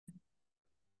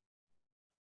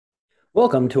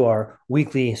Welcome to our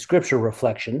weekly scripture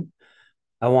reflection.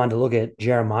 I wanted to look at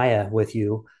Jeremiah with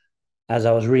you. As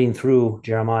I was reading through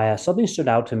Jeremiah, something stood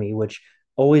out to me, which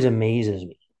always amazes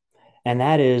me, and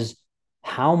that is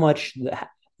how much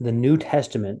the New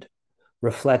Testament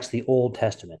reflects the Old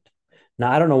Testament.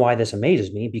 Now, I don't know why this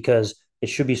amazes me because it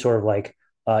should be sort of like,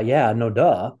 yeah, no,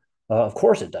 duh. Of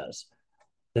course it does.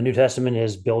 The New Testament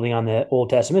is building on the Old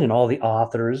Testament, and all the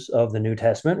authors of the New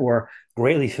Testament were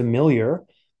greatly familiar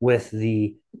with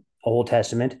the Old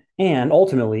Testament, and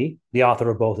ultimately, the author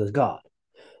of both is God.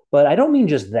 But I don't mean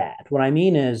just that. What I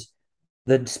mean is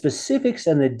the specifics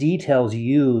and the details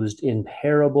used in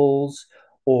parables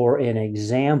or in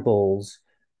examples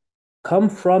come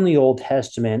from the Old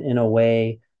Testament in a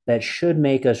way that should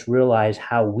make us realize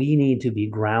how we need to be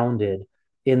grounded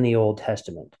in the Old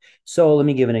Testament. So let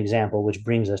me give an example, which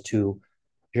brings us to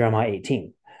Jeremiah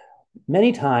 18.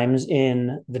 Many times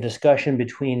in the discussion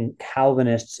between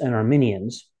Calvinists and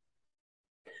Arminians,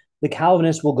 the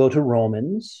Calvinists will go to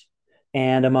Romans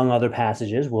and, among other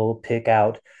passages, will pick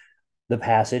out the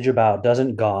passage about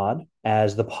doesn't God,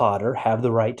 as the potter, have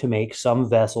the right to make some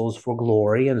vessels for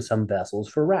glory and some vessels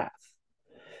for wrath?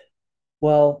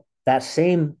 Well, that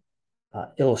same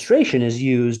illustration is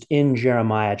used in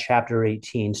Jeremiah chapter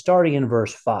 18, starting in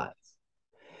verse 5.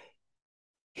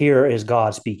 Here is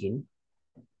God speaking,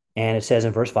 and it says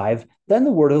in verse 5, Then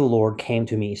the word of the Lord came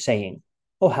to me, saying,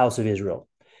 O house of Israel,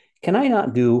 can I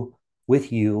not do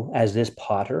with you as this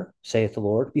potter, saith the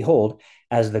Lord? Behold,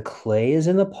 as the clay is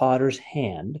in the potter's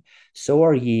hand, so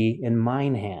are ye in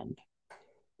mine hand,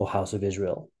 O house of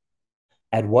Israel.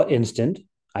 At what instant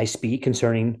I speak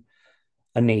concerning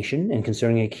a nation and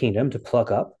concerning a kingdom to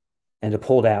pluck up and to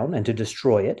pull down and to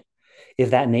destroy it.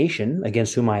 If that nation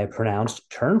against whom I have pronounced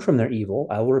turn from their evil,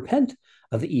 I will repent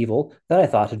of the evil that I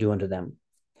thought to do unto them.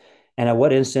 And at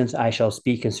what instance I shall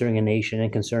speak concerning a nation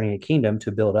and concerning a kingdom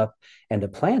to build up and to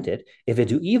plant it, if it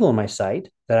do evil in my sight,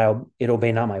 that it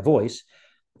obey not my voice,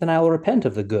 then I will repent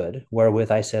of the good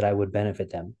wherewith I said I would benefit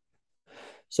them.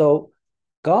 So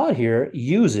God here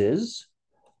uses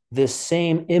this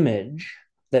same image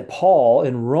that Paul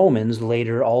in Romans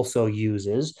later also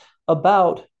uses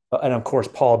about, and of course,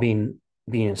 Paul being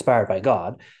inspired by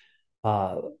God.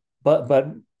 Uh, but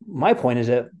my point is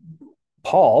that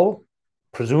Paul,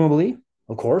 presumably,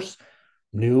 of course,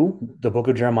 knew the book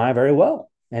of Jeremiah very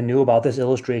well and knew about this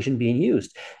illustration being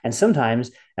used. And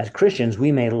sometimes, as Christians,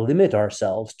 we may limit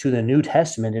ourselves to the New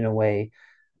Testament in a way,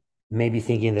 maybe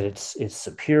thinking that it's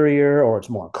superior or it's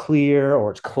more clear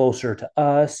or it's closer to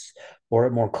us or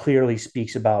it more clearly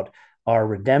speaks about our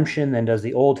redemption than does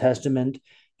the Old Testament.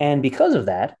 And because of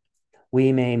that,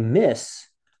 we may miss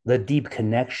the deep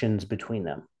connections between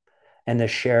them and the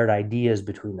shared ideas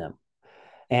between them.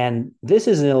 And this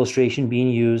is an illustration being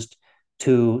used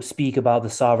to speak about the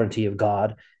sovereignty of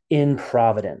God in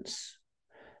providence,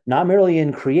 not merely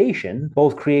in creation,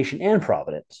 both creation and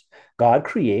providence. God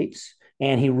creates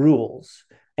and he rules.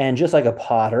 And just like a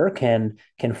potter can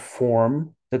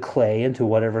form the clay into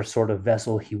whatever sort of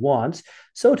vessel he wants,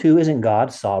 so too isn't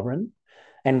God sovereign?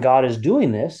 And God is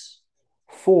doing this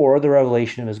for the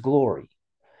revelation of his glory.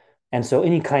 And so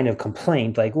any kind of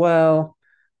complaint like, well,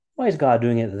 why is God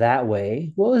doing it that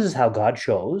way? Well, this is how God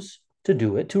chose to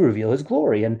do it to reveal his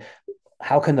glory. And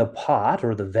how can the pot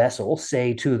or the vessel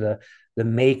say to the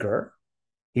maker,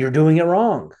 you're doing it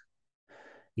wrong?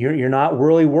 You're not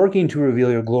really working to reveal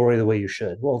your glory the way you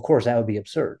should. Well, of course, that would be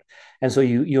absurd. And so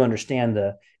you understand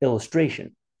the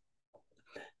illustration.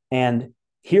 And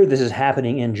here this is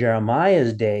happening in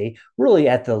Jeremiah's day, really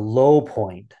at the low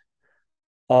point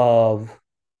of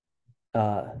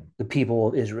uh, the people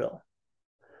of Israel.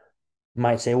 You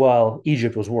might say, well,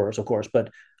 Egypt was worse, of course,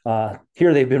 but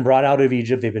here they've been brought out of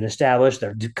Egypt, they've been established,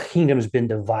 their kingdom's been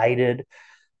divided,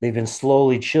 they've been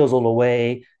slowly chiseled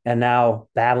away, and now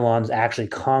Babylon's actually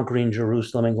conquering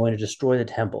Jerusalem and going to destroy the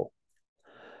temple.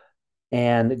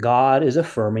 And God is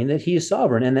affirming that he is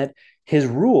sovereign and that his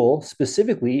rule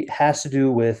specifically has to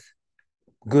do with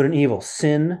good and evil,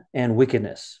 sin and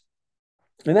wickedness.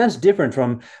 And that's different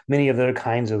from many of the other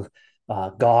kinds of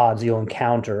gods you'll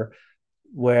encounter,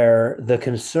 where the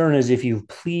concern is if you've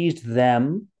pleased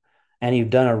them and you've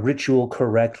done a ritual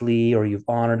correctly or you've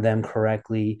honored them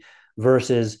correctly,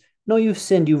 versus no, you've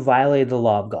sinned, you violated the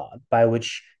law of God by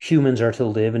which humans are to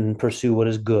live and pursue what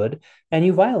is good, and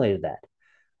you violated that.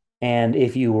 And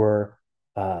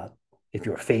uh, if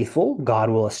you're faithful, God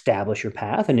will establish your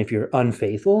path, and if you're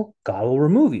unfaithful, God will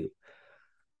remove you.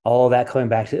 All of that coming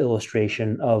back to the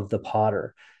illustration of the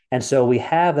potter. And so we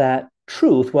have that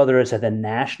truth, whether it's at the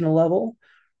national level,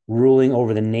 ruling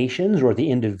over the nations, or at the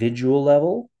individual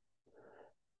level,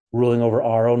 ruling over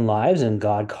our own lives and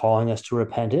God calling us to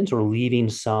repentance or leaving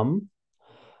some.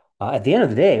 At the end of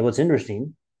the day, what's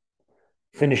interesting,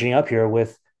 finishing up here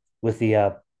with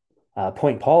the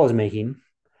point Paul is making,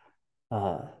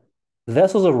 uh, the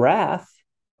vessels of wrath,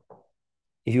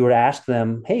 if you were to ask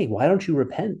them, hey, why don't you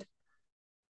repent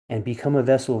and become a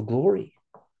vessel of glory?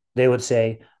 They would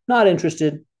say, not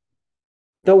interested,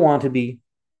 don't want to be.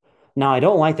 Now, I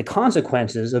don't like the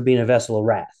consequences of being a vessel of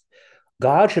wrath.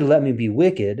 God should let me be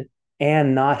wicked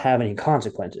and not have any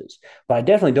consequences, but I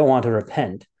definitely don't want to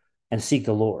repent and seek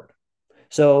the Lord.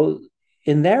 So,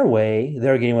 in their way,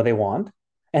 they're getting what they want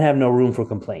and have no room for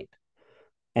complaint.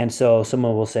 And so,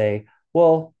 someone will say,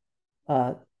 well,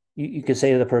 uh, you could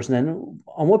say to the person, then,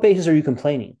 on what basis are you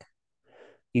complaining?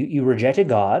 You rejected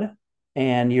God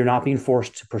and you're not being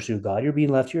forced to pursue God. You're being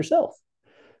left to yourself.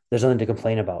 There's nothing to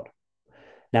complain about.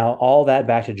 Now, all that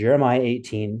back to Jeremiah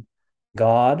 18,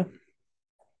 God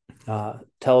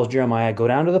tells Jeremiah, go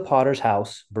down to the potter's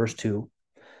house, verse 2,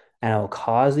 and I will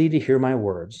cause thee to hear my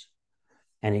words.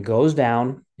 And he goes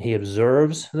down, he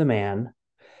observes the man,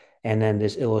 and then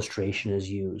this illustration is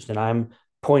used. And I'm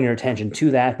pointing your attention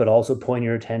to that, but also pointing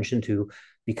your attention to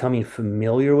becoming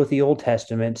familiar with the Old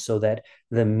Testament so that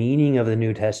the meaning of the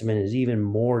New Testament is even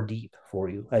more deep for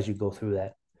you as you go through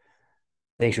that.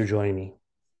 Thanks for joining me.